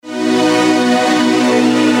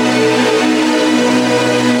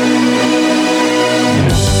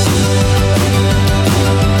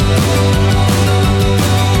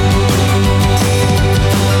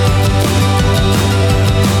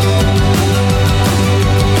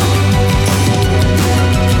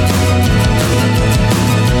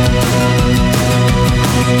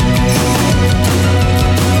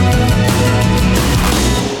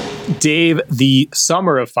Dave, the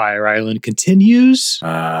summer of Fire Island continues.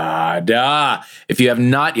 If you have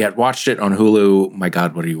not yet watched it on Hulu, my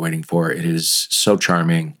God, what are you waiting for? It is so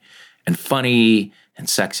charming and funny and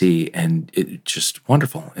sexy and just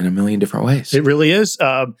wonderful in a million different ways. It really is.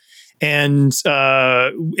 And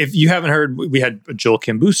if you haven't heard, we had Joel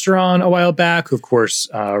Kim Booster on a while back, who, of course,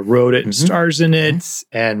 wrote it and stars in it.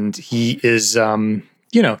 And he is,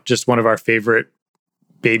 just one of our favorite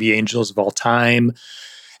baby angels of all time.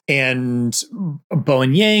 And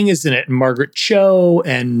Bowen Yang is in it, and Margaret Cho,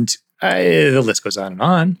 and the list goes on and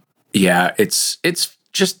on. Yeah, it's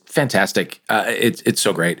just fantastic. It's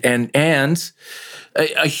so great. And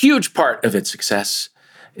a huge part of its success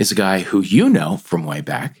is a guy who you know from way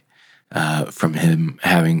back, from him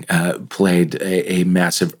having played a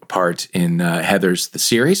massive part in Heathers, the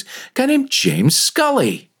series, a guy named James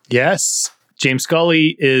Scully. Yes. James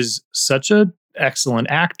Scully is such an excellent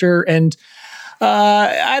actor. And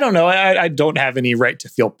I don't know. I don't have any right to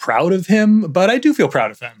feel proud of him, but I do feel proud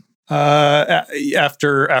of him.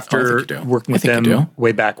 After working with him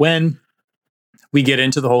way back when, we get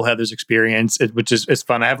into the whole Heathers experience, which is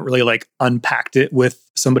fun. I haven't really unpacked it with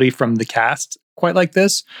somebody from the cast quite like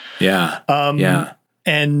this. Yeah.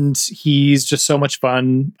 And he's just so much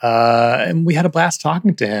fun. And we had a blast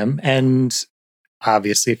talking to him. And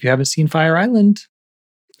obviously, if you haven't seen Fire Island,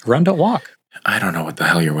 run, don't walk. I don't know what the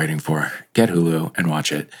hell you're waiting for. Get Hulu and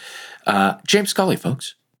watch it. James Scully,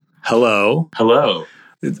 folks. Hello. Hello.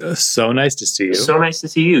 So nice to see you. So nice to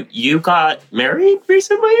see you. You got married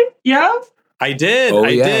recently? Yeah? I did. Oh, I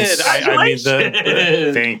yes. did. I mean,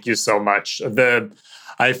 thank you so much.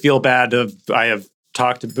 I feel bad. I have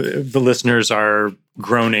talked. The listeners are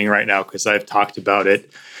groaning right now because I've talked about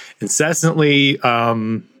it incessantly.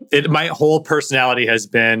 My whole personality has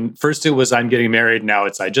been, first it was I'm getting married. Now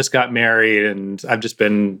it's I just got married, and I've just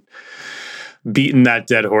been beating that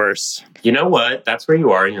dead horse. You know what? That's where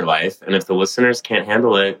you are in your life. And if the listeners can't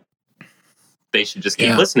handle it, they should just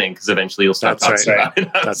keep listening, because eventually you'll start talking about it.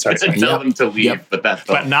 That's right. Tell them to leave, but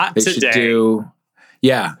not they today.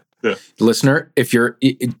 Yeah. Listener, if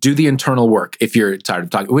do the internal work, if you're tired of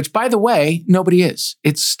talking, which, by the way, nobody is.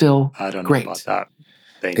 It's still I don't know great. about that.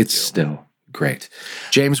 Thank you. It's still great.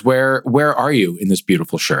 James, where are you in this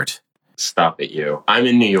beautiful shirt? Stop it, you. I'm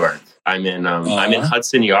in New York. I'm in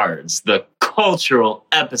Hudson Yards, the cultural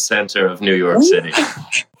epicenter of New York City.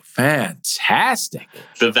 Fantastic.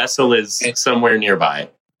 The vessel is somewhere nearby.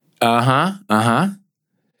 A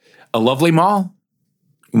lovely mall.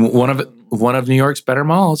 One of New York's better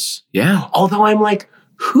malls. Yeah. Although I'm like,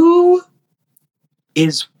 who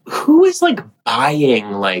is buying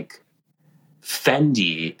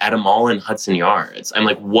Fendi at a mall in Hudson Yards? I'm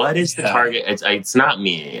like, what is the target? It's not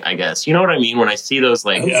me, I guess. You know what I mean? When I see those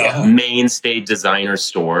mainstay designer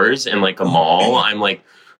stores in a mall, I'm like,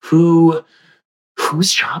 who's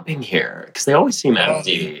shopping here? Because they always seem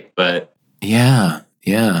empty. But yeah.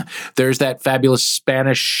 There's that fabulous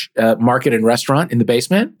Spanish market and restaurant in the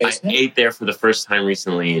basement. I ate there for the first time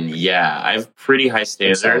recently, and I have pretty high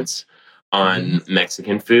standards on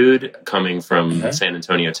Mexican food coming from San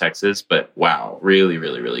Antonio, Texas. But wow, really,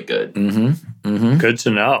 really, really good. Good to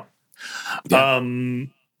know. Yeah.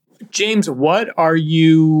 James, what are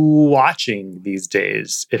you watching these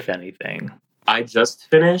days, if anything? I just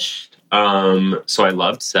finished. So I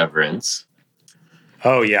loved Severance.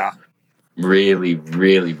 Oh, yeah. Really,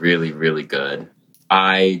 really, really, really good.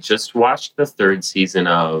 I just watched the third season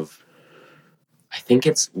of, I think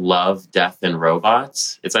it's Love, Death, and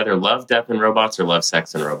Robots. It's either Love, Death, and Robots or Love,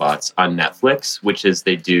 Sex, and Robots on Netflix, which is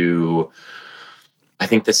they do, I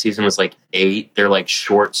think this season was 8. They're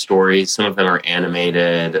short stories. Some of them are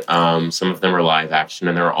animated. Some of them are live action,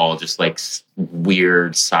 and they're all just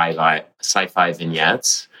weird sci-fi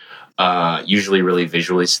vignettes. Usually really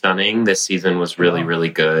visually stunning. This season was really, really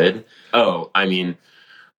good. Oh, I mean,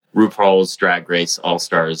 RuPaul's Drag Race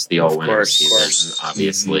All-Stars, the all-winner season,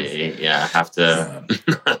 obviously. Yeah, have to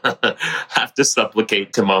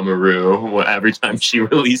supplicate to Mama Ru every time she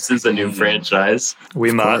releases a new franchise.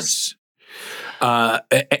 We must.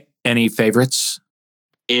 Any favorites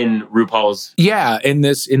in RuPaul's? Yeah, in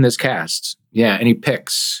this cast. Yeah, any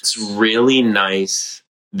picks? It's really nice.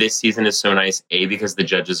 This season is so nice, because the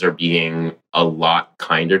judges are being a lot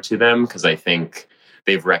kinder to them, because I think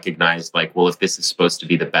they've recognized, if this is supposed to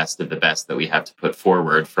be the best of the best that we have to put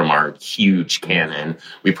forward from our huge canon,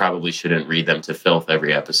 we probably shouldn't read them to filth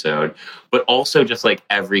every episode. But also just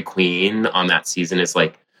every queen on that season is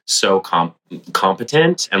so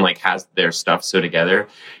competent and has their stuff so together.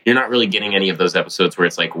 You're not really getting any of those episodes where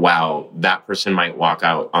it's wow, that person might walk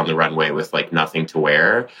out on the runway with nothing to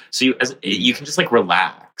wear. So you can just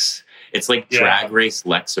relax. It's like Drag Race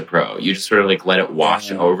Lexapro. You just sort of like let it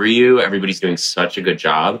wash over you. Everybody's doing such a good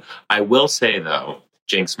job. I will say though,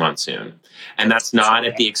 Jinx Monsoon. And that's not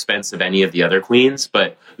at the expense of any of the other queens,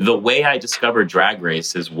 but the way I discovered Drag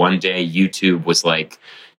Race is one day YouTube was like,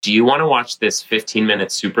 do you want to watch this 15-minute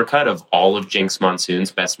supercut of all of Jinx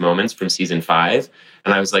Monsoon's best moments from season 5?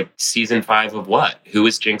 And I was like, season 5 of what? Who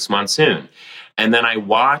is Jinx Monsoon? And then I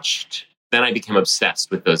became obsessed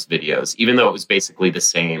with those videos, even though it was basically the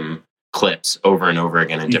same clips over and over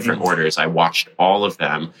again in different orders. I watched all of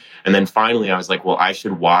them. And then finally I was like, well, I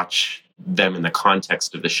should watch them in the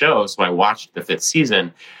context of the show. So I watched the 5th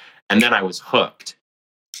season and then I was hooked.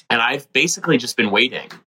 And I've basically just been waiting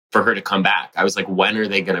for her to come back. I was like, when are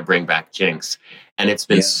they going to bring back Jinx? And it's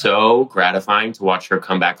been so gratifying to watch her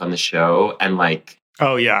come back on the show. And like,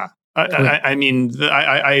 oh yeah. I mean,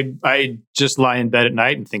 I just lie in bed at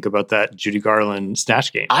night and think about that Judy Garland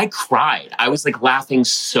Snatch Game. I cried. I was like laughing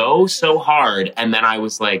so hard. And then I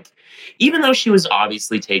was like, even though she was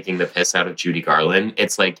obviously taking the piss out of Judy Garland,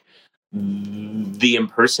 it's like the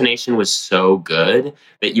impersonation was so good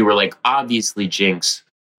that you were like, obviously Jinx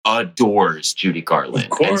adores Judy Garland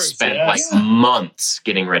and spent like months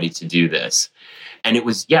getting ready to do this. And it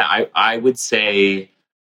was, I would say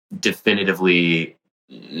definitively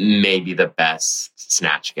maybe the best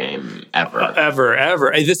Snatch Game ever.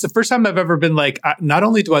 Ever. This is the first time I've ever been like, not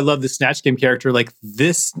only do I love the Snatch Game character, like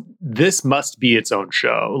this must be its own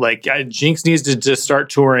show. Like Jinx needs to just start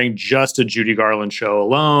touring just a Judy Garland show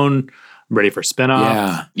alone. I'm ready for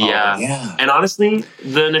spinoff. Yeah. And honestly,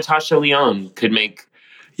 the Natasha Lyonne could make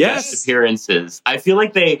guest appearances. I feel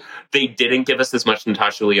like they didn't give us as much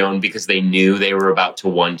Natasha Lyonne because they knew they were about to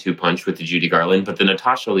 1-2 punch with the Judy Garland, but the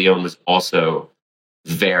Natasha Lyonne was also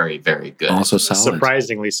very, very good. Also solid.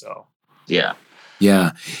 Surprisingly so. Yeah.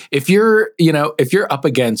 Yeah. If you're up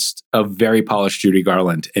against a very polished Judy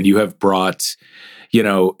Garland and you have brought,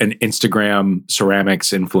 an Instagram ceramics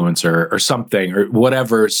influencer or something or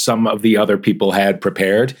whatever some of the other people had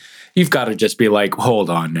prepared, you've got to just be like, hold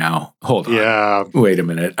on. Yeah. Wait a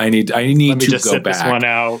minute. I need Let me to just go sit back this one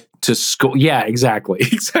out to school. Yeah, exactly.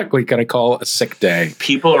 Gonna call a sick day.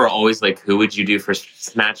 People are always like, who would you do for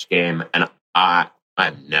Snatch Game? And I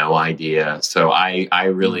have no idea. So I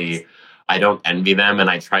really, I don't envy them. And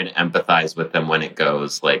I try to empathize with them when it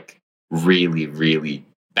goes like really, really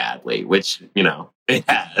badly, which, it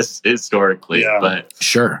has historically, but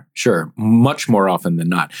sure. Much more often than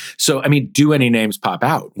not. So, I mean, do any names pop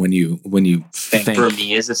out when you think? For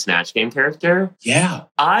me as a Snatch Game character? Yeah.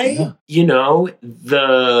 The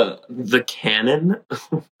canon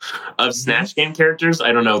of Snatch Game characters,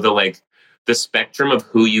 I don't know, the spectrum of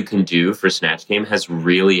who you can do for Snatch Game has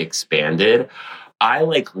really expanded. I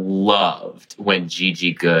loved when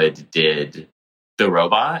Gigi Good did the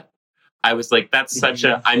robot. I was like, that's such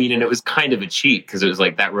and it was kind of a cheat because it was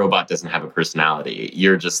like that robot doesn't have a personality.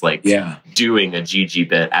 You're just doing a Gigi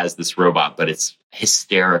bit as this robot, but it's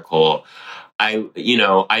hysterical.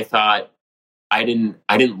 I thought I didn't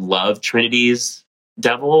love Trinity's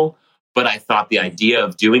Devil, but I thought the idea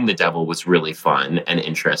of doing the Devil was really fun and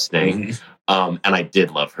interesting. And I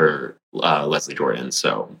did love her, Leslie Jordan.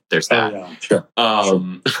 So there's that. Sure.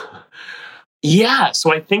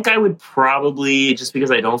 So I think I would probably, just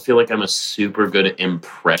because I don't feel like I'm a super good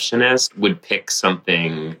impressionist, would pick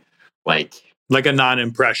something like a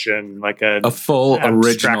non-impression, like a full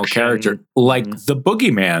original character, like the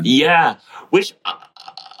Boogeyman. Yeah, which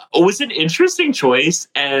was an interesting choice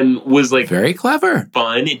and was very clever,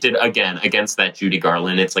 fun. It did again against that Judy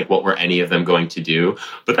Garland. It's like, what were any of them going to do?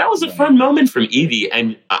 But that was a fun moment from Evie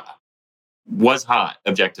and was hot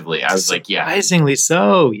objectively. I was like, surprisingly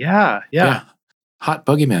so. Yeah. Hot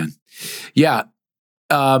Boogeyman. Yeah.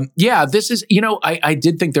 This is, I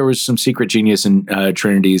did think there was some secret genius in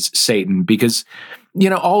Trinity's Satan because,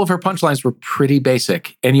 all of her punchlines were pretty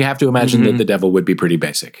basic. And you have to imagine that the Devil would be pretty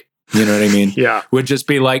basic. You know what I mean? Yeah. Would just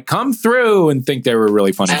be like, come through and think they were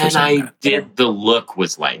really funny. And the look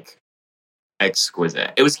was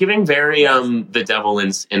exquisite. It was giving very the Devil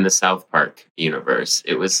in the South Park universe.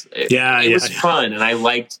 It was fun. And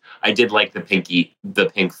I did like the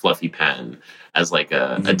pink fluffy pen as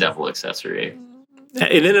a Devil accessory.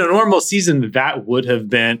 And in a normal season, that would have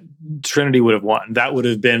been, Trinity would have won. That would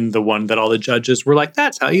have been the one that all the judges were like,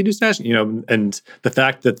 that's how you do Snatch. And the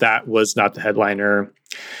fact that was not the headliner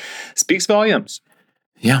speaks volumes.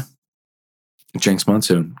 Yeah. Jinx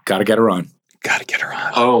Monsoon. Gotta get her on.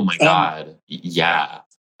 Oh my God. Yeah.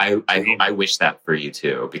 I wish that for you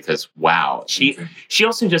too, because wow. She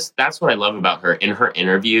also that's what I love about her in her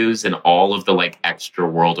interviews and all of the extra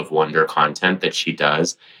World of Wonder content that she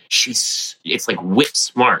does. It's whip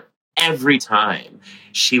smart. every time.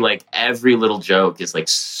 She like every little joke is like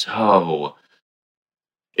so.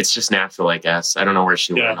 It's just natural, I guess. I don't know where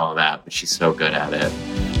she learned all that, but she's so good at it.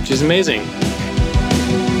 She's amazing.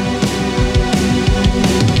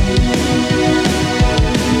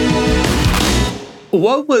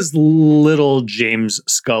 What was little James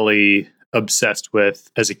Scully obsessed with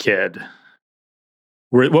as a kid?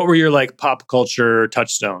 What were your like pop culture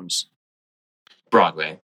touchstones?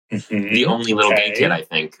 Broadway. Mm-hmm. The only little gay kid, I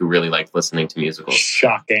think, who really liked listening to musicals.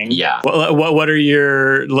 Shocking. Yeah. What are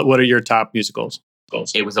your top musicals?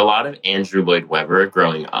 It was a lot of Andrew Lloyd Webber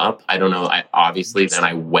growing up. I don't know. Then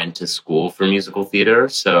I went to school for musical theater,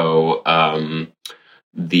 so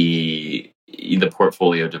the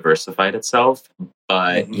portfolio diversified itself.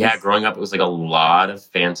 But yeah, growing up, it was like a lot of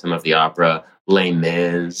Phantom of the Opera, Les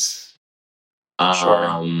Mis.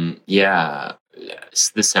 Yeah,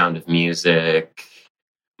 The Sound of Music,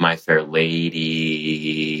 My Fair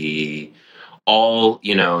Lady. All,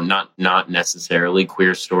 not necessarily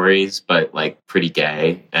queer stories, but like pretty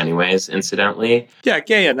gay anyways, incidentally. Yeah,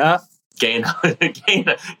 gay enough. Gay enough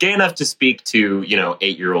to speak to,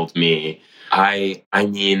 8-year-old me. I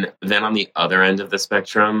mean, then on the other end of the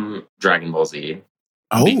spectrum, Dragon Ball Z.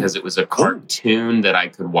 Oh. Because it was a cartoon that I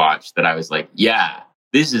could watch that I was like, yeah,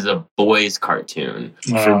 this is a boys' cartoon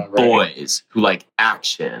for boys who like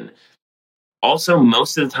action. Also,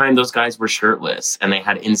 most of the time, those guys were shirtless and they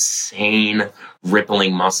had insane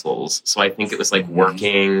rippling muscles. So I think it was like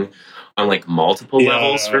working on like multiple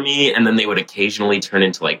levels for me. And then they would occasionally turn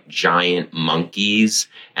into like giant monkeys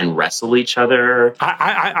and wrestle each other.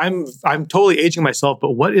 I'm totally aging myself,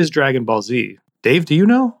 but what is Dragon Ball Z? Dave, do you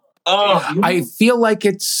know? Oh, I feel like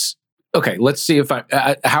it's okay. Let's see if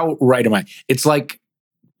how right am I? It's like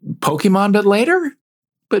Pokemon, but later,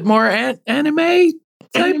 but more anime.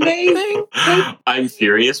 Thing? I'm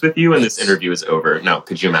furious with you, and this interview is over. No,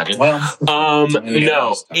 could you imagine? Well, no,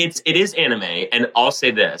 it is anime, and I'll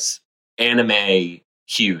say this: anime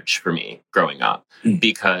huge for me growing up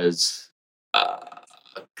because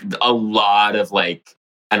a lot of like,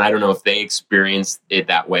 and I don't know if they experienced it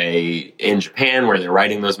that way in Japan, where they're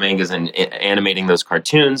writing those mangas and animating those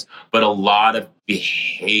cartoons, but a lot of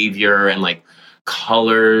behavior and like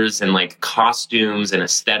colors and like costumes and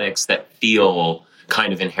aesthetics that feel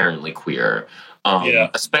kind of inherently queer,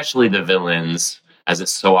 especially the villains, as it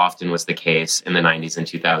so often was the case in the 90s and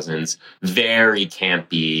 2000s, very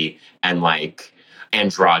campy and like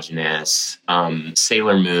androgynous.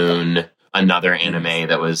 Sailor Moon, another anime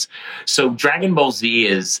that was... So Dragon Ball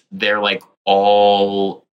Z they're like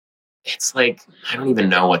all... It's like, I don't even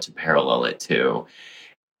know what to parallel it to.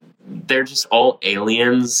 They're just all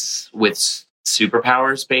aliens with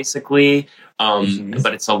superpowers, basically.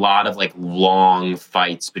 But it's a lot of like long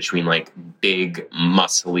fights between like big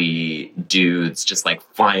muscly dudes just like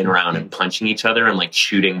flying around and punching each other and like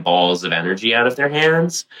shooting balls of energy out of their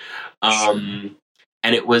hands. And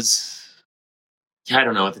it was, I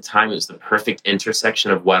don't know, at the time it was the perfect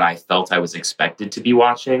intersection of what I felt I was expected to be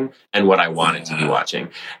watching and what I wanted to be watching.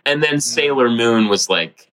 And then Sailor Moon was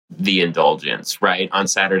like the indulgence, right? On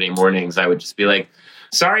Saturday mornings, I would just be like,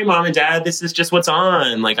 sorry, Mom and Dad, this is just what's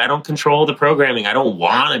on. Like, I don't control the programming. I don't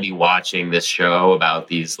want to be watching this show about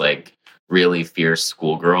these, like, really fierce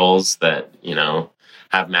schoolgirls that,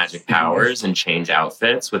 have magic powers and change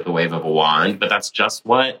outfits with the wave of a wand. But that's just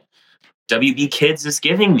what WB Kids is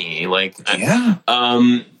giving me. Like,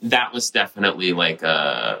 that was definitely, like,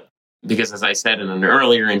 because as I said in an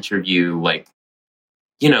earlier interview, like,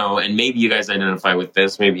 and maybe you guys identify with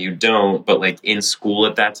this, maybe you don't, but like in school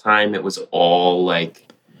at that time, it was all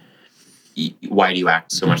like, why do you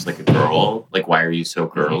act so much like a girl? Like, why are you so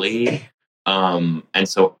girly? And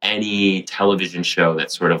so any television show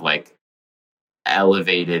that sort of like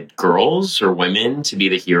elevated girls or women to be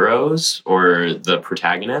the heroes or the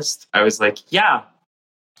protagonist, I was like, yeah,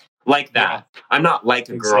 like that. Yeah. I'm not like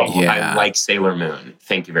a girl. Yeah. I like Sailor Moon.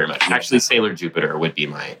 Thank you very much. Actually, Sailor Jupiter would be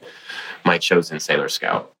my chosen Sailor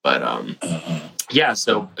Scout. But yeah,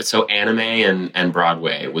 so anime and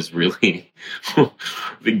Broadway was really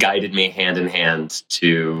guided me hand in hand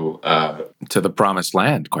to the promised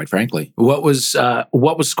land, quite frankly. What was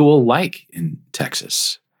school like in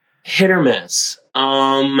Texas? Hit or miss.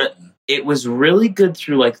 It was really good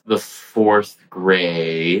through like the 4th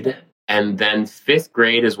grade. And then 5th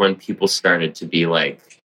grade is when people started to be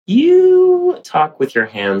like, you talk with your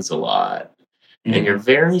hands a lot and you're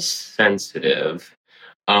very sensitive.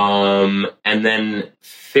 And then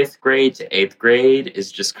 5th grade to 8th grade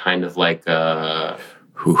is just kind of like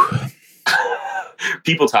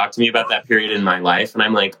people talk to me about that period in my life and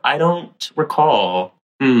I'm like, I don't recall.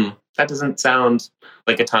 that doesn't sound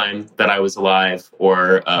like a time that I was alive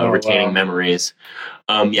or retaining memories.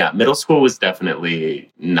 Middle school was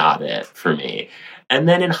definitely not it for me. And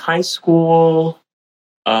then in high school,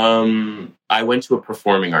 I went to a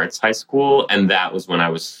performing arts high school, and that was when I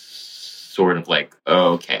was sort of like,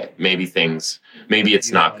 oh, okay, maybe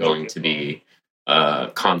it's not going to be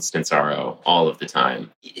constant sorrow all of the time.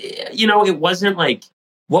 You know, it wasn't like,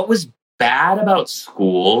 what was bad about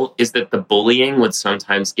school is that the bullying would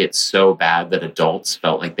sometimes get so bad that adults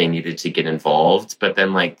felt like they needed to get involved, but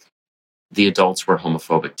then like the adults were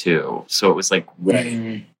homophobic too. So it was like,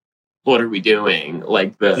 what are we doing?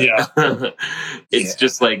 Like it's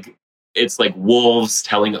just like, it's like wolves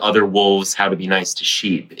telling other wolves how to be nice to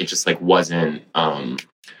sheep. It just like wasn't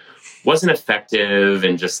effective.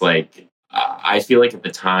 And just like, I feel like at the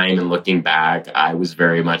time and looking back, I was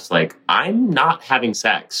very much like, I'm not having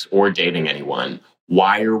sex or dating anyone.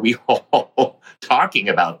 Why are we all talking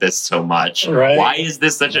about this so much? Right. Why is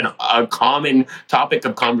this such a common topic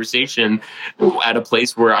of conversation at a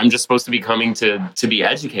place where I'm just supposed to be coming to be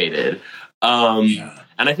educated?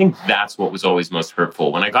 And I think that's what was always most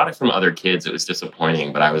hurtful. When I got it from other kids, it was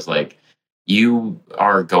disappointing, but I was like, you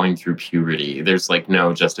are going through puberty. There's like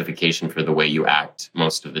no justification for the way you act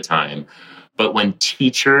most of the time. But when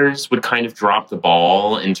teachers would kind of drop the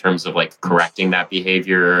ball in terms of like correcting that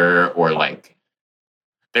behavior, or like,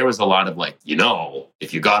 there was a lot of like, you know,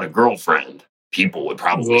 if you got a girlfriend, people would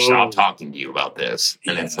probably stop talking to you about this.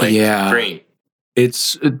 And it's like, great.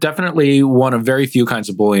 It's definitely one of very few kinds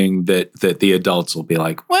of bullying that the adults will be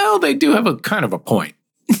like, well, they do have a kind of a point.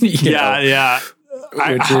 Yeah.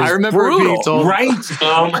 I remember brutal, being told, right?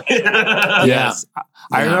 Yes,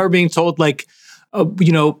 I remember being told, like,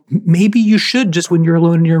 you know, maybe you should just, when you're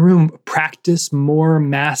alone in your room, practice more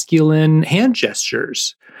masculine hand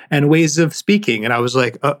gestures and ways of speaking. And I was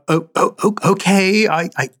like, okay,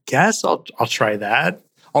 I guess I'll try that.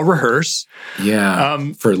 I'll rehearse.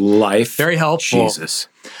 Yeah, for life. Very helpful. Jesus.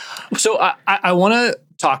 So I want to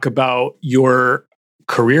talk about your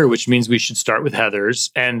career, which means we should start with Heathers.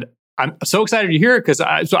 And I'm so excited to hear it because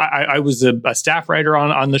I was a staff writer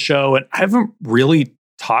on the show, and I haven't really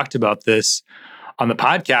talked about this on the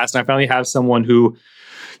podcast. And I finally have someone who,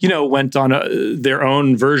 you know, went on their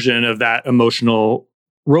own version of that emotional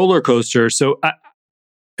roller coaster. So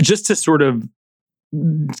just to sort of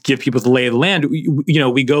give people the lay of the land,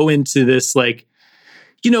 we go into this like,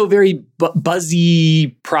 you know, very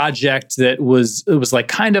buzzy project that was like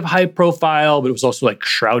kind of high profile, but it was also like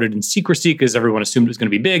shrouded in secrecy because everyone assumed it was going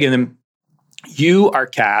to be big. And then you are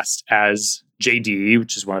cast as JD,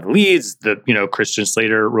 which is one of the leads, the, you know, Christian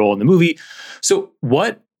Slater role in the movie. So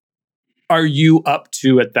what are you up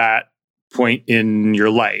to at that point in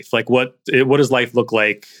your life? Like what does life look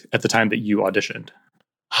like at the time that you auditioned?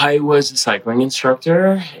 I was a cycling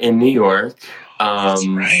instructor in New York.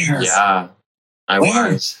 Yeah.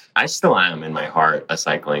 I still am in my heart a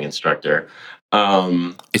cycling instructor.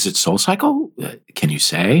 Is it Soul Cycle? Can you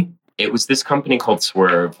say? It was this company called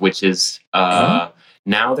Swerve, which is now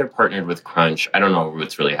they're partnered with Crunch. I don't know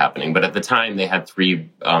what's really happening, but at the time they had 3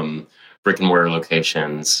 brick and mortar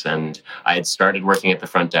locations, and I had started working at the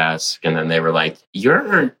front desk, and then they were like,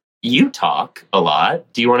 "You talk a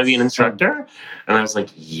lot. Do you want to be an instructor?" And I was like,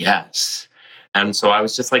 "Yes." And so I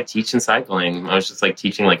was just like teaching cycling. I was just like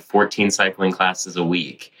teaching like 14 cycling classes a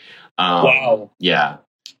week. Wow. Yeah.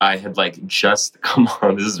 I had like just come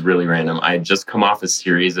on. This is really random. I had just come off a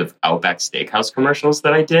series of Outback Steakhouse commercials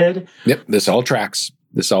that I did. Yep. This all tracks.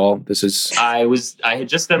 I had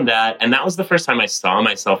just done that. And that was the first time I saw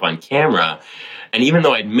myself on camera. And even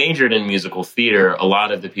though I'd majored in musical theater, a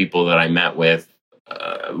lot of the people that I met with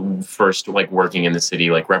first, like working in the city,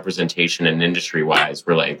 like representation and industry wise,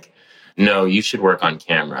 were like, "No, you should work on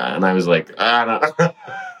camera." And I was like, "I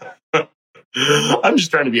don't I'm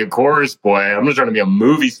just trying to be a chorus boy. I'm just trying to be a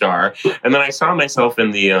movie star." And then I saw myself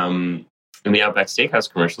in the Outback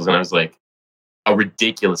Steakhouse commercials, and I was like, a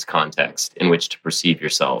ridiculous context in which to perceive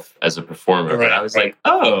yourself as a performer. But I was like,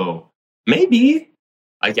 oh, maybe,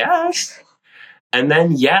 I guess. And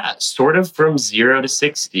then, yeah, sort of from 0 to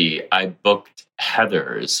 60, I booked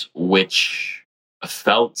Heathers, which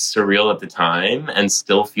felt surreal at the time and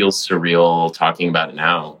still feels surreal talking about it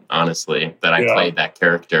now, honestly, that I played that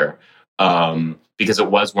character. Because it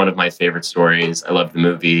was one of my favorite stories. I loved the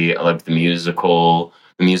movie. I loved the musical.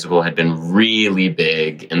 The musical had been really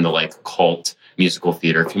big in the like cult musical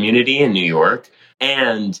theater community in New York.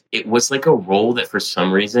 And it was like a role that for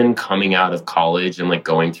some reason coming out of college and like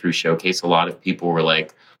going through Showcase, a lot of people were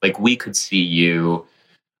like we could see you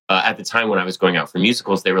at the time when I was going out for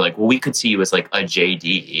musicals, they were like, well, we could see you as like a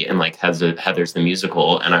JD and like Heather's the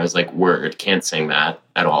musical. And I was like, word, can't sing that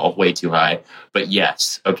at all. Way too high. But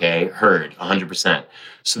yes, okay, heard 100%.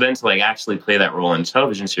 So then to like actually play that role in a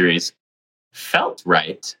television series felt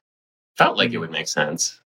right. Felt like it would make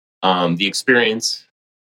sense. The experience,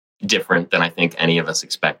 different than I think any of us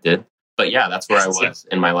expected. But yeah, that's where I was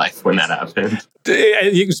in my life when that happened.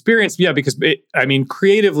 The experience, yeah, because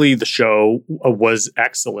creatively the show was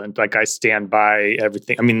excellent. Like I stand by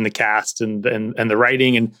everything. I mean, the cast and the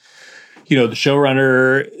writing, and the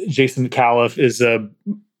showrunner Jason Califf is a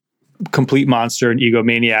complete monster and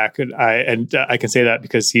egomaniac, and I can say that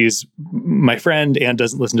because he's my friend and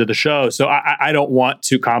doesn't listen to the show. So I don't want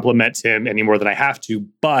to compliment him any more than I have to,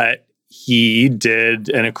 but he did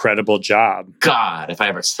an incredible job. God, if I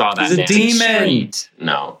ever saw that, he's a demon.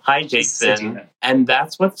 No, hi Jason. And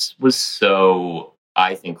that's what was so,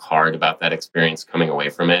 I think, hard about that experience coming away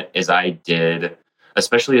from it is I did,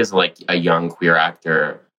 especially as like a young queer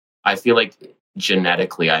actor, I feel like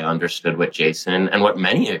genetically I understood what Jason and what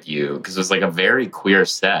many of you, because it was like a very queer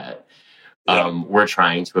set, were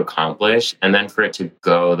trying to accomplish. And then for it to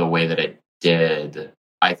go the way that it did,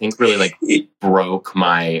 I think really like broke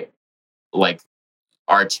my like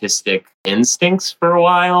artistic instincts for a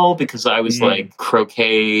while, because I was like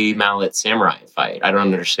croquet mallet samurai fight. I don't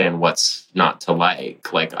understand what's not to like.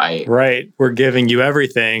 Right. We're giving you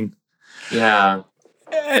everything. Yeah.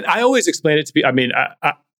 And I always explain it to be, I mean,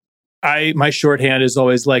 my shorthand is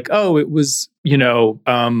always like, oh, it was,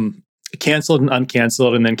 canceled and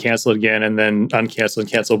uncanceled and then canceled again and then uncanceled and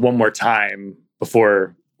canceled one more time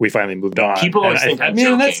before we finally moved on. People always think I'm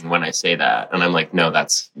joking when I say that. And I'm like, no,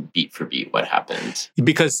 that's beat for beat what happened.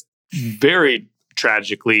 Because very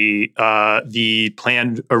tragically, the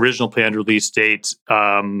original planned release date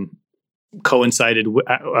coincided.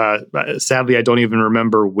 Sadly, I don't even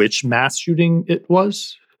remember which mass shooting it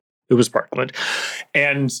was. It was Parkland.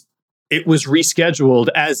 And it was rescheduled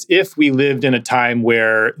as if we lived in a time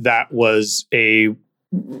where that was a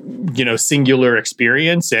singular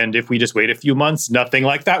experience. And if we just wait a few months, nothing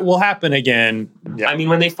like that will happen again. Yeah. I mean,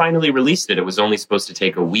 when they finally released it, it was only supposed to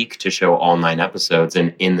take a week to show all 9 episodes.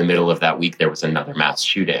 And in the middle of that week, there was another mass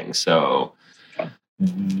shooting. So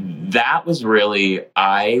that was really,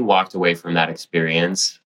 I walked away from that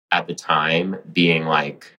experience at the time being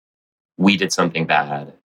like, we did something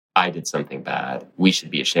bad. I did something bad. We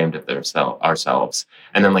should be ashamed of ourselves.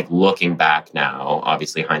 And then like looking back now,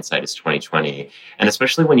 obviously hindsight is 2020. And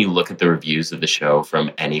especially when you look at the reviews of the show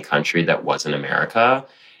from any country that wasn't America,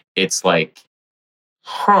 it's like,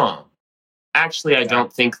 actually, I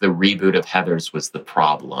don't think the reboot of Heathers was the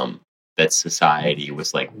problem that society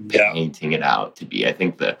was like painting it out to be. I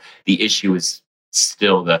think the issue is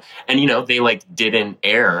still they like didn't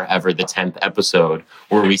air ever the 10th episode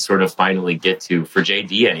where we sort of finally get to, for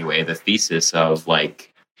JD anyway, the thesis of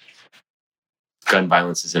like gun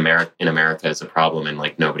violence in America is a problem, and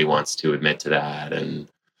like nobody wants to admit to that, and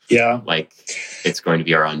like it's going to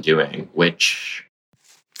be our undoing, which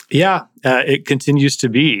it continues to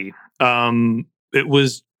be. It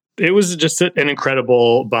was just an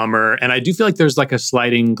incredible bummer, and I do feel like there's like a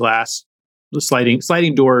sliding doors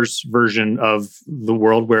version of the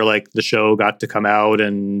world where like the show got to come out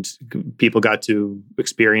and people got to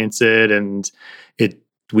experience it, and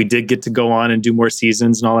we did get to go on and do more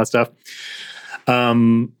seasons and all that stuff.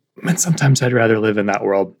 And sometimes I'd rather live in that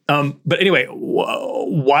world. But anyway,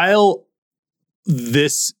 while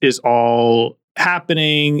this is all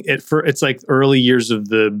happening, it's like early years of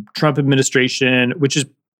the Trump administration, which is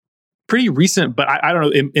pretty recent, but I don't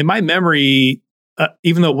know, in my memory,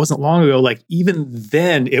 even though it wasn't long ago, like even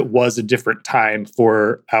then it was a different time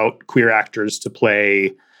for out queer actors to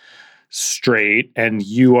play straight, and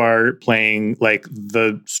you are playing like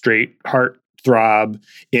the straight heartthrob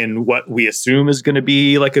in what we assume is going to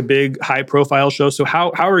be like a big high profile show. So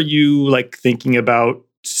how are you like thinking about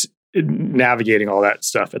navigating all that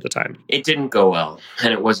stuff at the time? It didn't go well,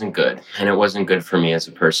 and it wasn't good. And it wasn't good for me as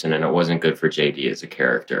a person, and it wasn't good for JD as a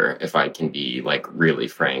character, if I can be like really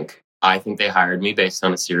frank. I think they hired me based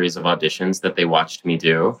on a series of auditions that they watched me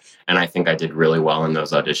do. And I think I did really well in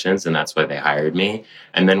those auditions, and that's why they hired me.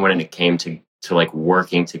 And then when it came to like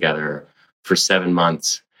working together for 7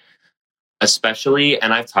 months, especially,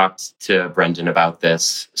 and I've talked to Brendan about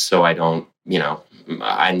this, so I don't,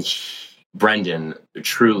 Brendan,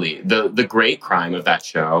 truly, the great crime of that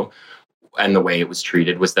show and the way it was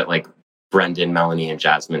treated was that like Brendan, Melanie, and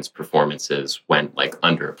Jasmine's performances went like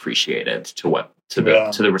underappreciated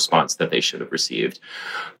to the response that they should have received.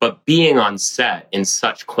 But being on set in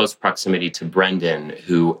such close proximity to Brendan,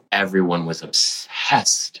 who everyone was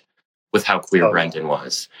obsessed with how queer Oh. Brendan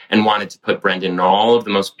was, and wanted to put Brendan in all of the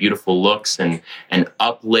most beautiful looks and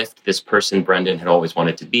uplift this person Brendan had always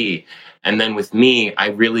wanted to be. And then with me,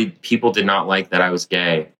 people did not like that I was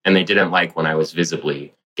gay, and they didn't like when I was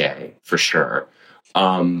visibly gay, for sure.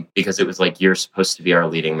 Because it was like, you're supposed to be our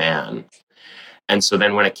leading man. And so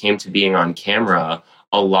then when it came to being on camera,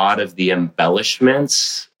 a lot of the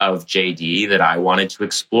embellishments of JD that I wanted to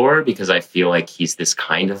explore, because I feel like he's this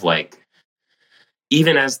kind of like,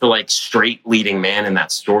 even as the like straight leading man in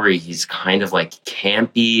that story, he's kind of like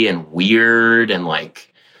campy and weird and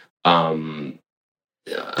like,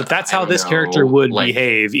 but that's how this character would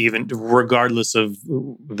behave, even regardless of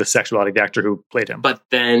the sexuality of the actor who played him. But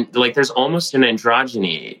then like there's almost an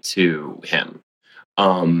androgyny to him.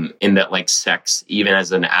 In that like sex, even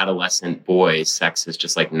as an adolescent boy, sex is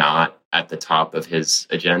just like not at the top of his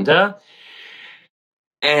agenda.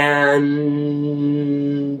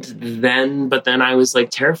 But then I was like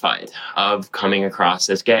terrified of coming across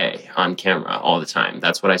as gay on camera all the time.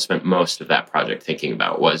 That's what I spent most of that project thinking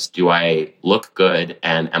about, was, do I look good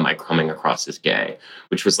and am I coming across as gay?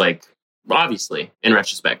 Which was like, obviously, in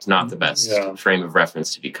retrospect, not the best frame of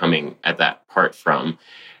reference to be coming at that part from.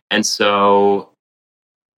 And so,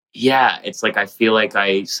 yeah, it's like I feel like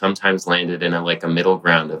I sometimes landed in a middle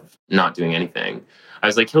ground of not doing anything. I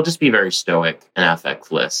was like, he'll just be very stoic and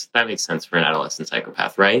affectless. That makes sense for an adolescent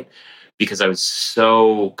psychopath, right? Because I was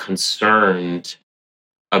so concerned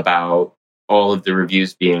about all of the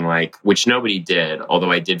reviews being like, which nobody did,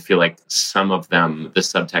 although I did feel like some of them, the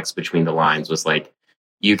subtext between the lines was like,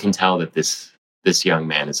 you can tell that this young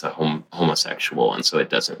man is a homosexual, and so it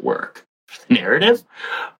doesn't work for the narrative.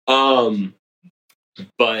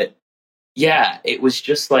 But yeah, it was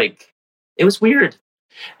just like, it was weird.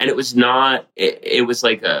 And it was not, it was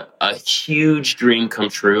like a huge dream come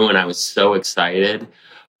true. And I was so excited.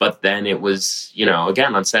 But then it was,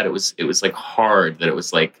 again, on set, it was like hard that it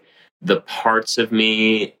was like the parts of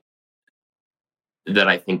me that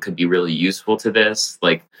I think could be really useful to this,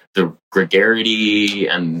 like the gregarity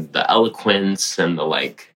and the eloquence and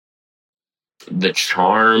the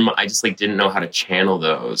charm. I just didn't know how to channel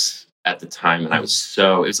those at the time. And it was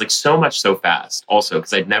so much so fast also,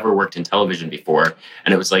 because I'd never worked in television before.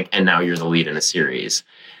 And it was like, and now you're the lead in a series.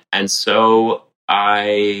 And so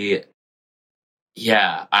that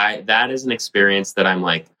is an experience that I'm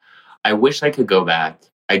like, I wish I could go back.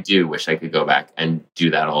 I do wish I could go back and do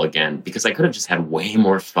that all again, because I could have just had way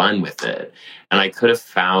more fun with it. And I could have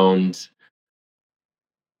found,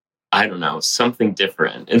 I don't know, something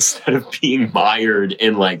different instead of being mired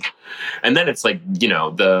in and then it's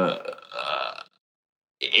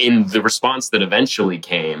in the response that eventually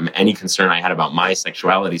came, any concern I had about my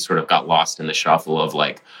sexuality sort of got lost in the shuffle of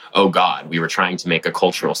oh God, we were trying to make a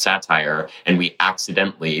cultural satire and we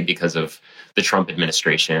accidentally, because of the Trump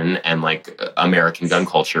administration and American gun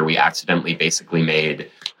culture, we accidentally basically made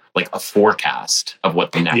a forecast of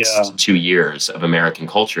what the next 2 years of American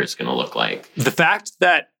culture is going to look like. The fact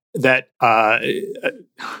that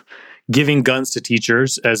giving guns to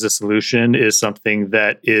teachers as a solution is something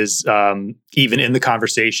that is even in the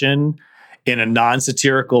conversation in a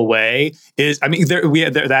non-satirical way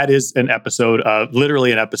that is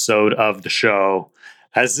literally an episode of the show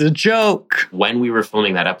as a joke. When we were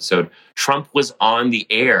filming that episode, Trump was on the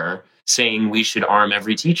air saying we should arm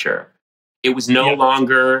every teacher. It was no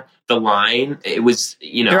longer the line. It was,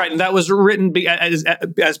 Right, and that was written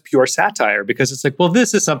as pure satire, because it's like, well,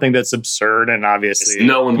 this is something that's absurd and obviously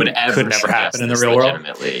no one would ever could never happen in the real world.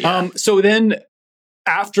 Yeah. So then,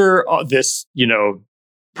 after this,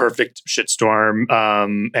 perfect shitstorm,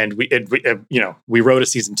 and we wrote a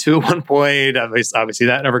season 2 at one point. Obviously,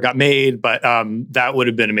 that never got made, but that would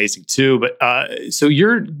have been amazing too. But so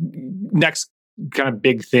your next kind of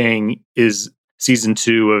big thing is season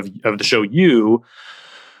 2 of the show You,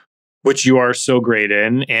 which you are so great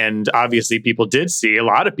in, and obviously a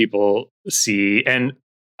lot of people see, and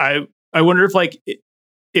I wonder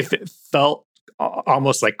if it felt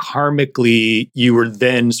almost like karmically you were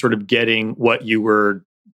then sort of getting what you were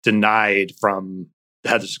denied from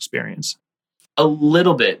Heather's experience. A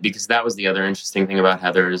little bit, because that was the other interesting thing about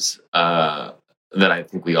Heather's that I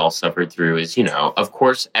think we all suffered through is, of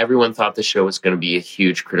course, everyone thought the show was going to be a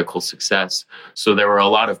huge critical success. So there were a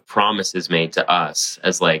lot of promises made to us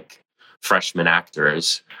as freshman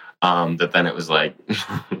actors that then it was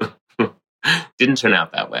didn't turn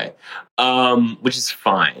out that way, which is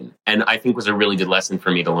fine. And I think was a really good lesson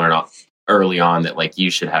for me to learn early on that you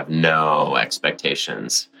should have no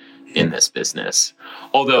expectations in this business.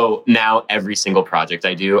 Although now every single project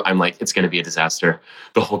I do, I'm like, it's going to be a disaster.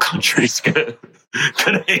 The whole country's gonna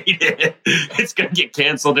hate it. It's going to get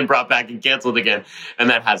canceled and brought back and canceled again. And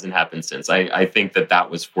that hasn't happened since. I think that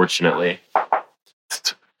was fortunately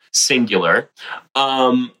singular.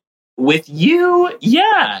 With you,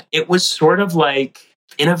 yeah, it was sort of like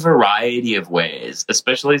in a variety of ways,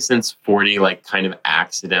 especially since 40 like kind of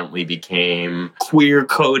accidentally became queer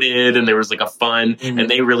coded and there was like a fun and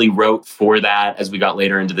they really wrote for that as we got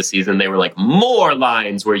later into the season. They were like, more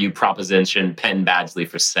lines where you proposition Penn Badgley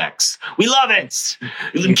for sex. We love it.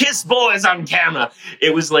 Kiss boys on camera.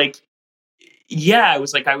 It was like, yeah, it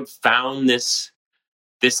was like I found this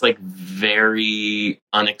like very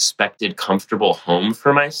unexpected, comfortable home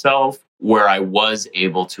for myself where I was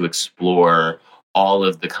able to explore all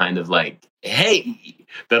of the kind of like, hey,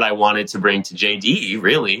 that I wanted to bring to JD,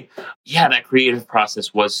 really. Yeah, that creative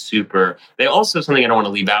process was super. They also, something I don't want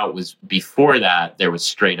to leave out was before that, there was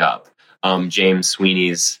Straight Up, James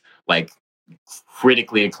Sweeney's like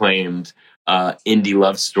critically acclaimed indie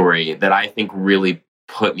love story that I think really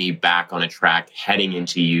put me back on a track heading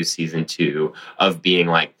into You season 2 of being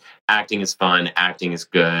like, acting is fun, acting is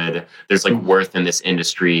good. There's like worth in this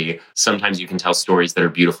industry. Sometimes you can tell stories that are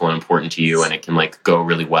beautiful and important to you and it can like go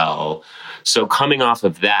really well. So coming off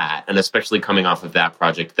of that, and especially coming off of that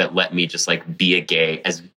project that let me just like be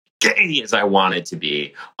as gay as I wanted to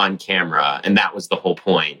be on camera. And that was the whole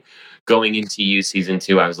point. Going into You season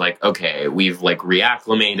 2, I was like, okay, we've like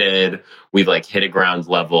reacclimated, we've like hit a ground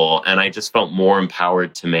level. And I just felt more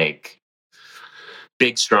empowered to make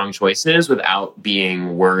big, strong choices without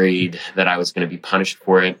being worried that I was going to be punished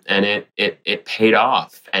for it. And it paid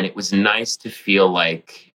off. And it was nice to feel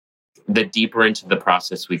like the deeper into the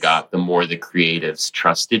process we got, the more the creatives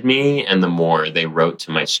trusted me and the more they wrote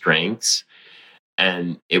to my strengths.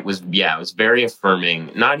 And it was very affirming.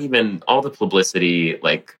 Not even all the publicity,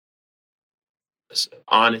 like,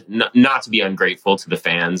 not to be ungrateful to the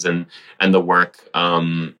fans and the work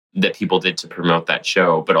that people did to promote that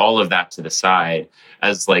show, but all of that to the side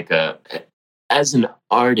as like as an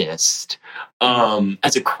artist,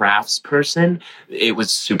 as a craftsperson, it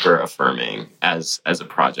was super affirming as a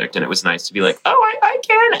project. And it was nice to be like, oh, I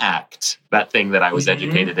can act. That thing that I was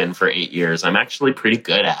educated in for 8 years, I'm actually pretty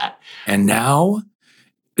good at. And now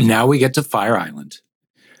we get to Fire Island,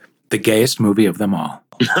 the gayest movie of them all.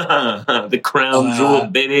 The crown jewel,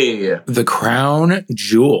 baby. The crown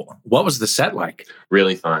jewel. What was the set like?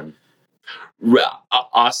 Really fun.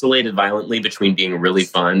 Oscillated violently between being really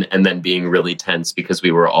fun and then being really tense because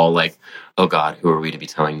we were all like, oh God, who are we to be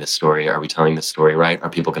telling this story? Are we telling this story right? Are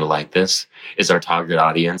people going to like this? Is our target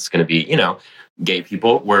audience going to be, gay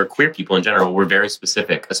people? We're queer people in general. We're very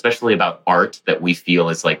specific, especially about art that we feel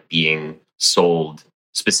is like being sold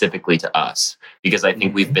specifically to us, because I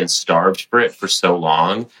think we've been starved for it for so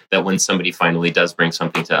long that when somebody finally does bring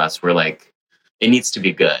something to us, we're like, it needs to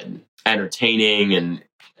be good, entertaining. And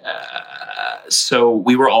so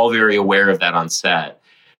we were all very aware of that on set.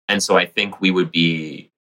 And so I think we would be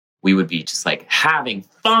just like having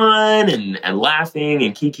fun and laughing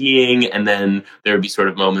and kikiing. And then there would be sort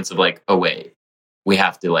of moments of like, oh wait, we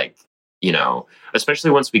have to like,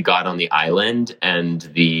 especially once we got on the island and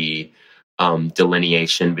the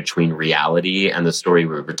delineation between reality and the story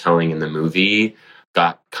we were telling in the movie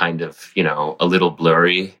got kind of, a little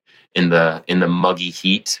blurry in the muggy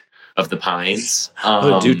heat of the pines.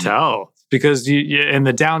 Do tell. Because in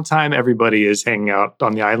the downtime, everybody is hanging out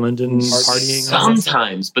on the island and partying.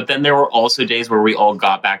 Sometimes, but then there were also days where we all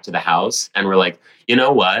got back to the house and we're like, you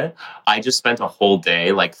know what? I just spent a whole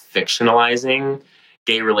day like fictionalizing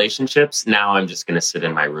gay relationships. Now I'm just going to sit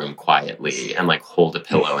in my room quietly and like hold a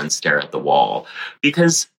pillow and stare at the wall.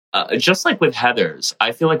 Because just like with Heathers,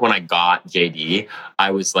 I feel like when I got JD,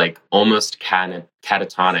 I was like almost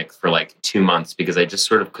catatonic for like 2 months because I just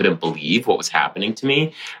sort of couldn't believe what was happening to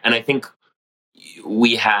me. And I think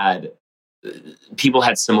people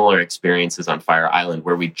had similar experiences on Fire Island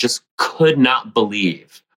where we just could not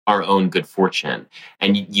believe our own good fortune.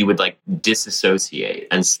 And you would like disassociate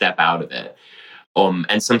and step out of it.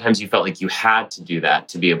 And sometimes you felt like you had to do that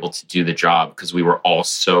to be able to do the job because we were all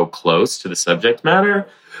so close to the subject matter.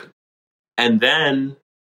 And then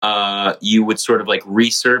you would sort of like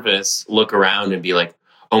resurface, look around and be like,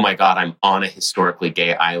 oh my God, I'm on a historically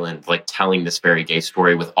gay island, like telling this very gay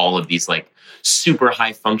story with all of these like super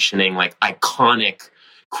high functioning, like iconic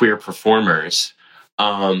queer performers.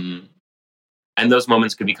 And those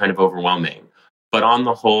moments could be kind of overwhelming. But on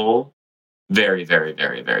the whole, very, very,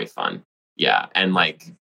 very, very fun. Yeah. And like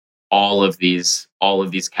all of these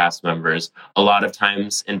cast members, a lot of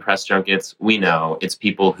times in press junkets, we know it's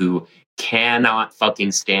people who cannot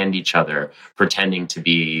fucking stand each other pretending to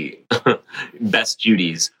be best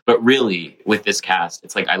Judys. But really, with this cast,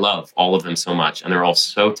 it's like I love all of them so much, and they're all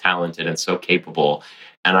so talented and so capable.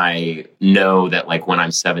 And I know that like when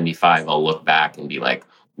I'm 75, I'll look back and be like,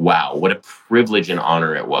 wow, what a privilege and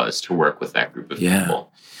honor it was to work with that group of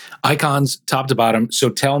people. Icons, top to bottom. So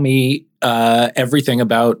tell me everything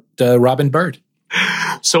about Robin Bird.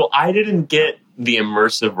 So I didn't get the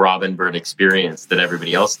immersive Robin Bird experience that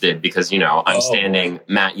everybody else did because, you know, I'm standing.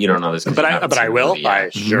 Matt, you don't know this, but I will. I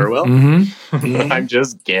sure will. I'm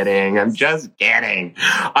just kidding. I'm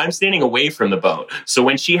standing away from the boat. So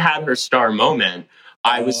when she had her star moment,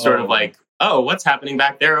 I was sort of like, oh, what's happening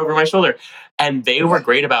back there over my shoulder? And they were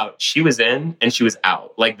great about, she was in and she was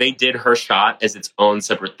out. Like they did her shot as its own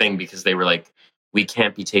separate thing because they were like, we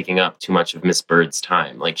can't be taking up too much of Miss Bird's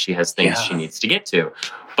time. Like she has things she needs to get to.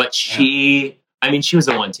 But she was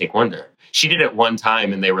a one-take wonder. She did it one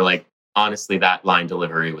time and they were like, honestly, that line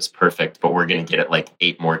delivery was perfect, but we're going to get it like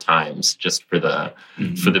 8 more times just for the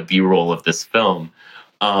B-roll of this film.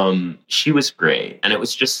 She was great. And it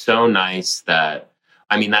was just so nice that,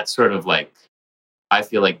 that's sort of like, I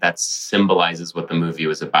feel like that symbolizes what the movie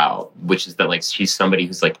was about, which is that like she's somebody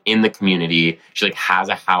who's like in the community. She like has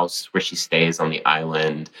a house where she stays on the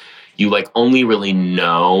island. You like only really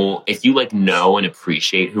know if you like know and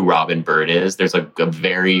appreciate who Robin Bird is. There's like a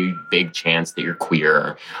very big chance that you're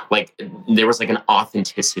queer. Like there was like an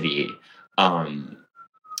authenticity to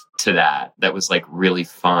that was like really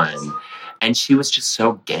fun. And she was just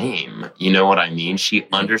so game. You know what I mean? She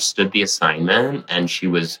understood the assignment and she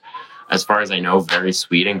was, as far as I know, very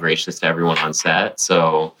sweet and gracious to everyone on set.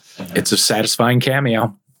 So it's a satisfying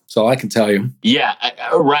cameo. That's all I can tell you. Yeah,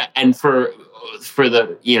 right. And for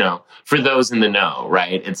the, you know, for those in the know,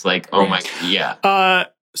 right? It's like, oh my, yeah.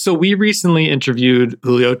 So we recently interviewed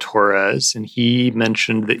Julio Torres, and he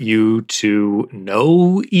mentioned that you two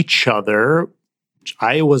know each other, which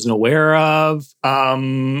I wasn't aware of.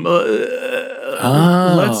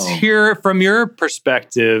 Let's hear from your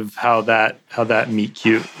perspective how that meet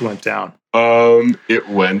cute went down. It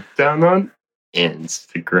went down on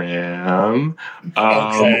Instagram,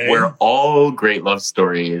 where all great love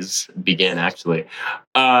stories begin, actually.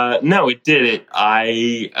 No, it did.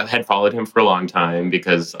 I had followed him for a long time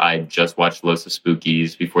because I just watched Los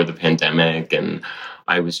Spookies before the pandemic, and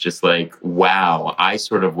I was just like, wow, I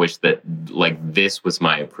sort of wish that like this was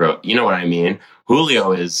my approach. You know what I mean?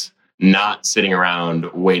 Julio is not sitting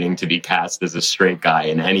around waiting to be cast as a straight guy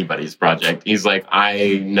in anybody's project. He's like,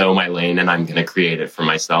 I know my lane and I'm going to create it for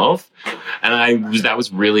myself. And that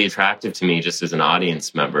was really attractive to me just as an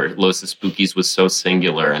audience member. Los Spookies was so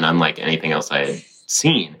singular and unlike anything else I had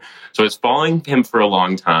seen. So I was following him for a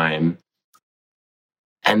long time.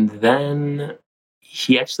 And then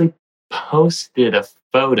he actually posted a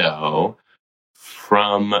photo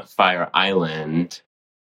from Fire Island,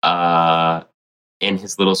 in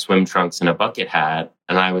his little swim trunks and a bucket hat.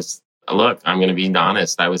 And I was, look, I'm going to be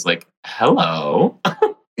honest. I was like, hello,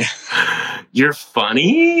 you're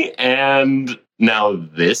funny. And now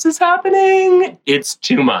this is happening. It's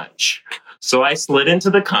too much. So I slid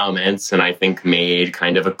into the comments and I think made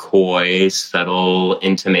kind of a coy, subtle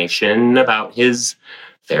intimation about his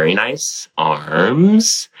very nice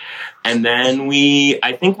arms. And then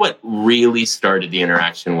I think what really started the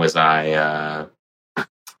interaction was I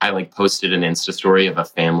like posted an Insta story of a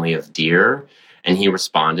family of deer and he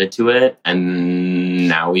responded to it. And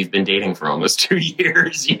now we've been dating for almost 2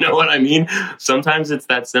 years. You know what I mean? Sometimes it's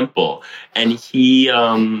that simple. And he,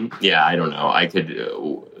 I don't know. I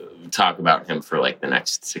could talk about him for like the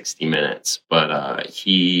next 60 minutes, but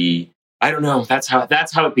I don't know. That's how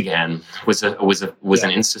it began. Was an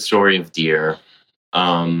Insta story of deer.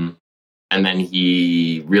 And then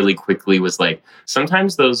he really quickly was like,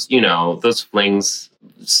 sometimes those flings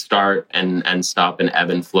start and stop and ebb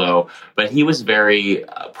and flow. But he was very,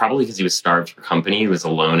 probably because he was starved for company. He was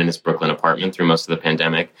alone in his Brooklyn apartment through most of the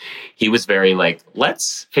pandemic. He was very like,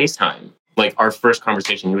 let's FaceTime. Like our first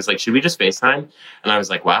conversation, he was like, should we just FaceTime? And I was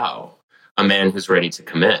like, wow, a man who's ready to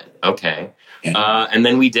commit. Okay. And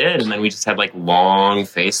then we did. And then we just had like long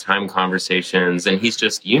FaceTime conversations. And he's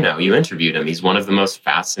just, you interviewed him. He's one of the most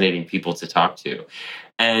fascinating people to talk to.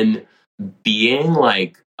 And being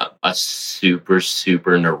like a super,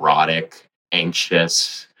 super neurotic,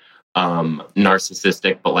 anxious,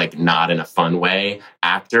 narcissistic, but like not in a fun way,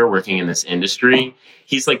 actor working in this industry,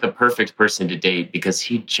 he's like the perfect person to date because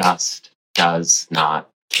he just does not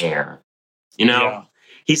care. Yeah.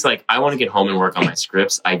 He's like, I want to get home and work on my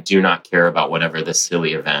scripts. I do not care about whatever this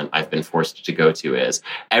silly event I've been forced to go to is.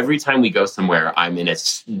 Every time we go somewhere, I'm in a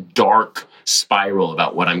dark spiral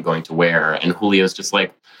about what I'm going to wear. And Julio's just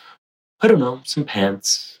like, I don't know, some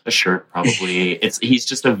pants, a shirt, probably. He's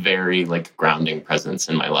just a very like grounding presence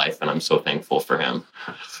in my life, and I'm so thankful for him.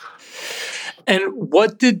 And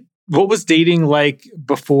what was dating like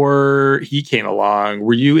before he came along?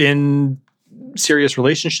 Were you in serious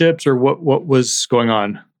relationships, or what was going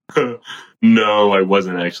on? No, I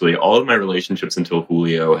wasn't actually. All of my relationships until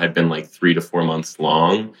Julio had been like 3 to 4 months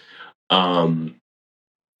long. I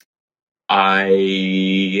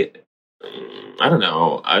don't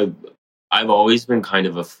know. I've always been kind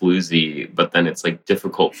of a floozy, but then it's like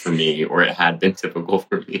difficult for me, or it had been difficult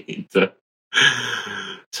for me to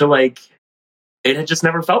like, it had just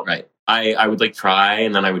never felt right. I would like try,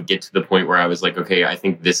 and then I would get to the point where I was like, okay, I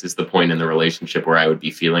think this is the point in the relationship where I would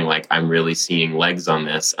be feeling like I'm really seeing legs on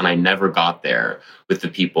this. And I never got there with the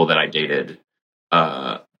people that I dated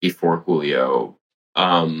before Julio.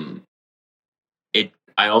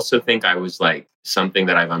 I also think I was like, something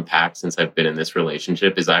that I've unpacked since I've been in this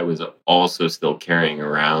relationship is I was also still carrying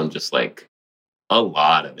around just like a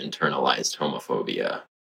lot of internalized homophobia,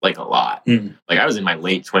 like a lot. Like I was in my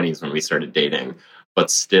late 20s when we started dating, but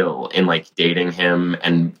still in like dating him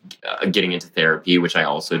and getting into therapy, which I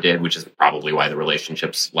also did, which is probably why the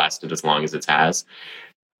relationship's lasted as long as it has.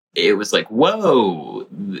 It was like, whoa,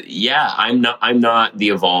 yeah, I'm not the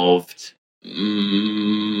evolved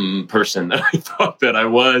person that I thought that I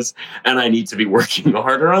was, and I need to be working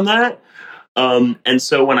harder on that. And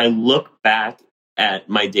so when I look back at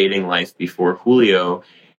my dating life before Julio,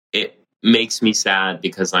 it makes me sad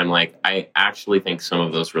because I'm like, I actually think some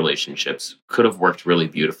of those relationships could have worked really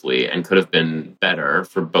beautifully and could have been better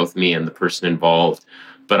for both me and the person involved.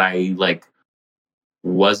 But I like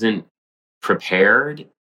wasn't prepared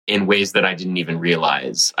in ways that I didn't even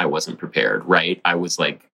realize I wasn't prepared, right? I was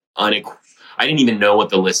like, I didn't even know what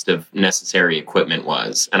the list of necessary equipment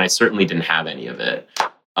was, and I certainly didn't have any of it.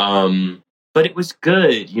 But it was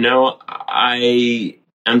good, you know. I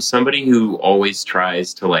am somebody who always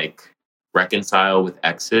tries to like reconcile with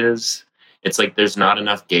exes. It's like there's not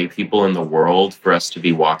enough gay people in the world for us to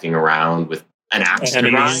be walking around with an axe to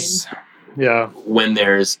grind. Yeah. When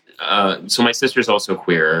there's so my sister's also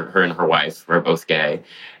queer, her and her wife are both gay.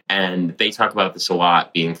 And they talk about this a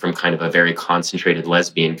lot, being from kind of a very concentrated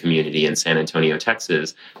lesbian community in San Antonio,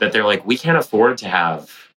 Texas, that they're like, we can't afford to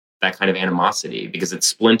have that kind of animosity because it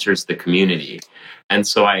splinters the community. And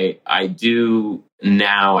so I do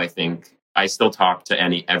now, I think, I still talk to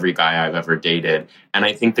every guy I've ever dated. And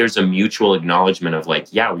I think there's a mutual acknowledgement of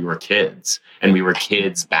like, yeah, we were kids, and we were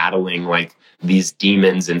kids battling like these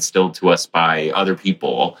demons instilled to us by other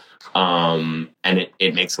people. And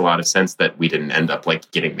it makes a lot of sense that we didn't end up like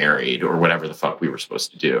getting married or whatever the fuck we were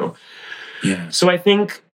supposed to do. Yeah. So I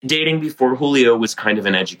think dating before Julio was kind of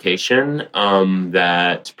an education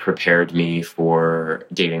that prepared me for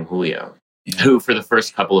dating Julio. Yeah. Who, for the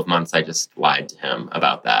first couple of months, I just lied to him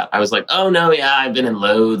about that. I was like, oh, no, yeah, I've been in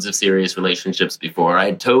loads of serious relationships before.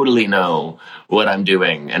 I totally know what I'm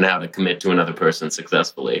doing and how to commit to another person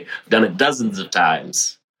successfully. I've done it dozens of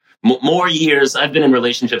times. More years. I've been in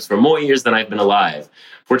relationships for more years than I've been alive.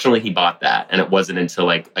 Fortunately, he bought that. And it wasn't until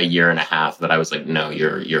like a year and a half that I was like, no,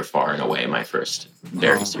 you're far and away my first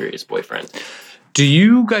very serious boyfriend. Do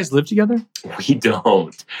you guys live together? We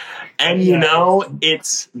don't. And you know,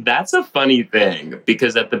 that's a funny thing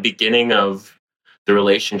because at the beginning of the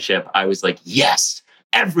relationship, I was like, yes,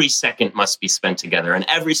 every second must be spent together. And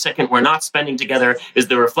every second we're not spending together is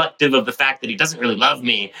the reflective of the fact that he doesn't really love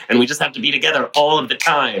me. And we just have to be together all of the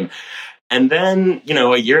time. And then, you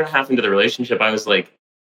know, a year and a half into the relationship, I was like,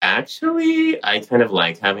 actually, I kind of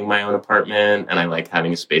like having my own apartment, and I like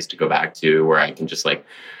having a space to go back to where I can just like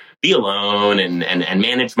be alone and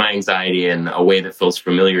manage my anxiety in a way that feels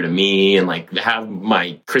familiar to me, and like have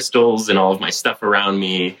my crystals and all of my stuff around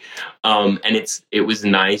me. And it was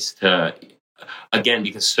nice to, again,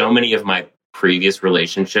 because so many of my previous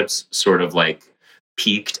relationships sort of like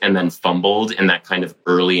peaked and then fumbled in that kind of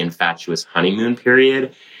early infatuous honeymoon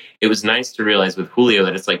period. It was nice to realize with Julio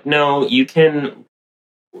that it's like, no, you can,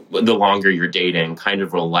 the longer you're dating, kind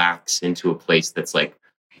of relax into a place that's like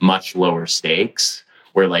much lower stakes,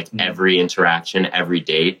 where like every interaction, every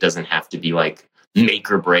date doesn't have to be like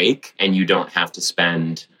make or break, and you don't have to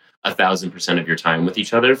spend 1,000% of your time with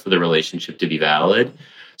each other for the relationship to be valid.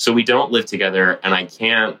 So we don't live together, and I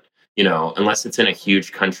can't, you know, unless it's in a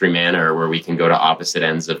huge country manor where we can go to opposite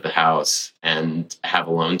ends of the house and have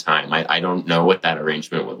alone time. I don't know what that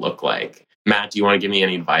arrangement would look like. Matt, do you want to give me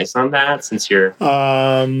any advice on that since you're...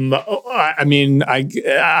 I mean,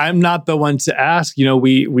 I'm not the one to ask. You know,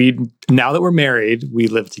 we now that we're married, we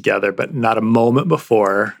live together, but not a moment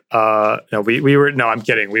before. No, we were. No, I'm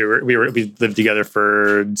kidding. We lived together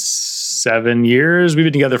for 7 years. We've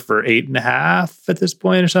been together for 8.5 at this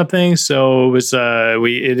point, or something. So it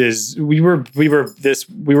was. We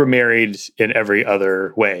were married in every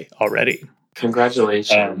other way already.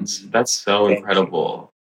 Congratulations! That's so incredible.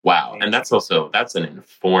 Wow. And that's an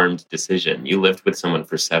informed decision. You lived with someone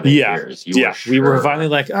for 7 years. We were finally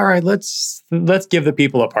like, all right, let's give the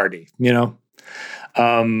people a party, you know?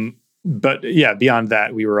 But yeah, beyond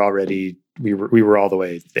that, we were all the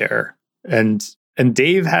way there. And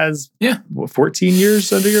Dave has 14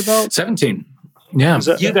 years under your belt? 17. Yeah.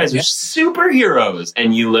 You guys are superheroes.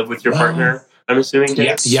 And you live with your partner, I'm assuming,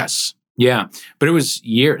 Dave? Yes. Yeah. But it was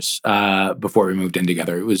years before we moved in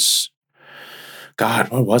together. It was... God,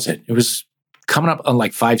 what was it? It was coming up on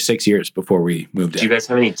like 5-6 years before we moved in. Do you guys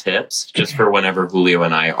have any tips just for whenever Julio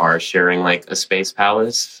and I are sharing like a space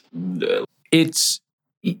palace?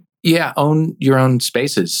 Own your own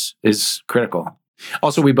spaces is critical.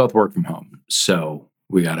 Also, we both work from home, so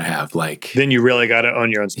we got to have like... Then you really got to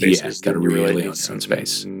own your own spaces. Yeah, got to really own your own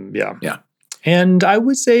space. Yeah. And I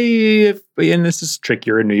would say, and this is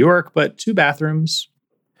trickier in New York, but 2 bathrooms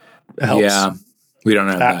helps. Yeah, we don't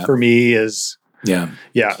have that. For me is... Yeah.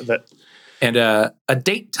 And a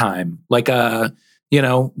date time, like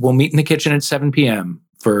we'll meet in the kitchen at 7 p.m.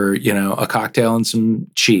 for, a cocktail and some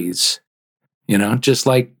cheese, just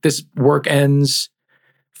like this work ends,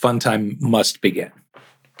 fun time must begin,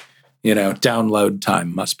 download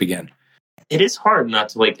time must begin. It is hard not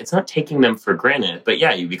to it's not taking them for granted, but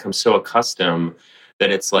yeah, you become so accustomed that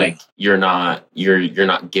it's like, you're not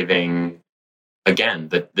giving, again,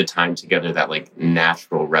 the time together, that like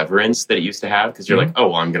natural reverence that it used to have, because you're like, oh,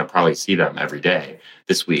 well, I'm going to probably see them every day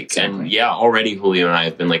this week. Exactly. And already Julio and I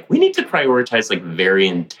have been like, we need to prioritize like very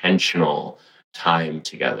intentional time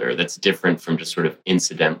together that's different from just sort of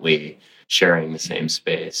incidentally sharing the same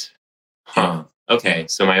space. Okay,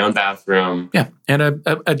 so my own bathroom. Yeah, and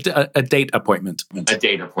a date appointment. A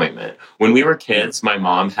date appointment. When we were kids, my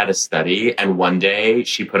mom had a study, and one day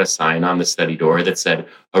she put a sign on the study door that said,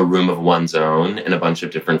 "A room of one's own," in a bunch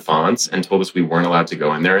of different fonts, and told us we weren't allowed to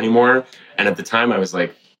go in there anymore. And at the time, I was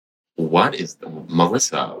like,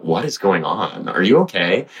 Melissa, what is going on? Are you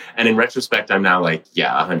okay? And in retrospect, I'm now like,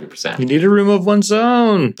 yeah, 100%. You need a room of one's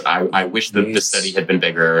own. I wish the study had been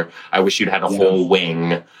bigger. I wish you'd had a whole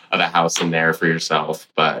wing of a house in there for yourself.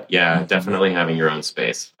 But yeah, definitely having your own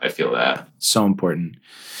space. I feel that. So important.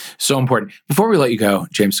 So important. Before we let you go,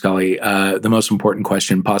 James Scully, the most important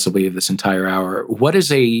question possibly of this entire hour, what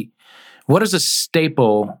is a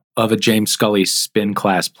staple of a James Scully spin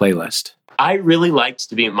class playlist? I really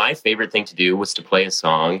liked my favorite thing to do was to play a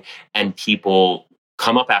song and people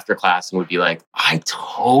come up after class and would be like, I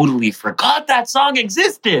totally forgot that song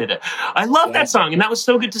existed. I love that song. And that was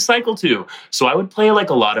so good to cycle to. So I would play like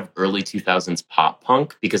a lot of early 2000s pop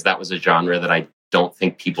punk, because that was a genre that I don't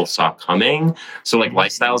think people saw coming. So like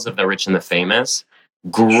Lifestyles of the Rich and the Famous,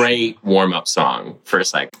 great warm-up song for a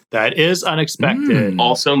cycle. That is unexpected.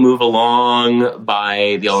 Also, Move Along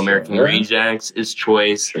by the All-American Rejects is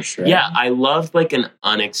choice. For sure. Yeah, I loved like an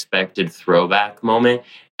unexpected throwback moment,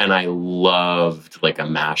 and I loved like a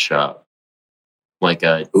mashup. Like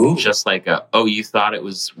you thought it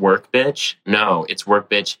was Work Bitch? No, it's Work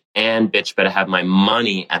Bitch and Bitch Better Have My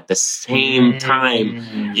Money at the same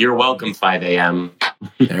time. You're welcome, 5 a.m.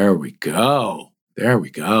 There we go.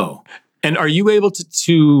 And are you able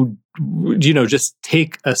to just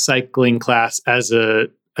take a cycling class as a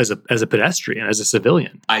pedestrian, as a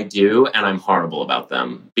civilian? I do, and I'm horrible about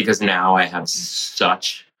them, because now I have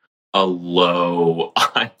such a low.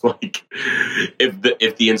 I'm like,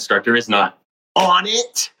 if the instructor is not on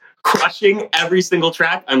it, crushing every single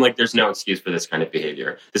track, I'm like, there's no excuse for this kind of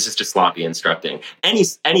behavior. This is just sloppy instructing. Any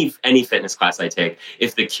fitness class I take,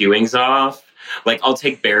 if the cueing's off, like I'll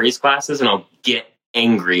take Barry's classes and I'll get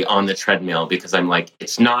angry on the treadmill because I'm like,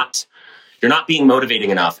 you're not being motivating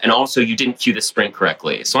enough. And also you didn't cue the sprint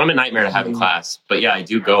correctly. So I'm a nightmare to have in class, but yeah, I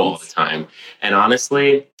do go all the time. And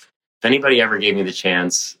honestly, if anybody ever gave me the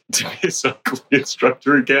chance to be a cycling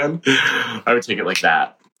instructor again, I would take it like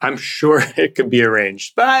that. I'm sure it could be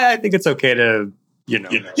arranged, but I think it's okay to,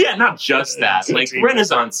 Yeah, not just that. Like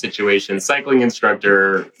Renaissance situation, cycling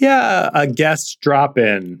instructor. Yeah, a guest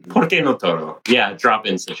drop-in. ¿Por qué no todo? Yeah,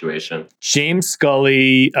 drop-in situation. James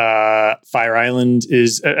Scully, Fire Island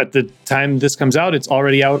is, at the time this comes out, it's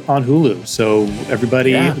already out on Hulu. So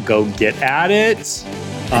everybody go get at it.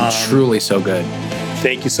 Truly so good.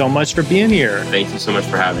 Thank you so much for being here. Thank you so much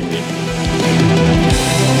for having me.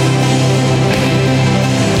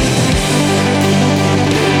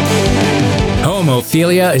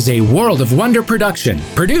 Homophilia is a World of Wonder production,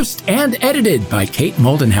 produced and edited by Kate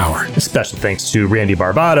Moldenhauer. Special thanks to Randy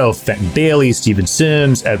Barbato, Fenton Bailey, Steven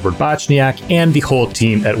Sims, Edward Bochniak, and the whole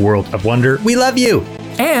team at World of Wonder. We love you!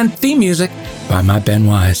 And theme music by my Ben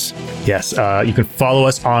Wise. Yes, you can follow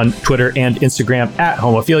us on Twitter and Instagram at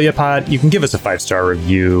HomophiliaPod. You can give us a 5-star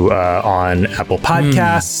review on Apple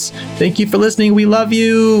Podcasts. Thank you for listening. We love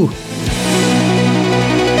you.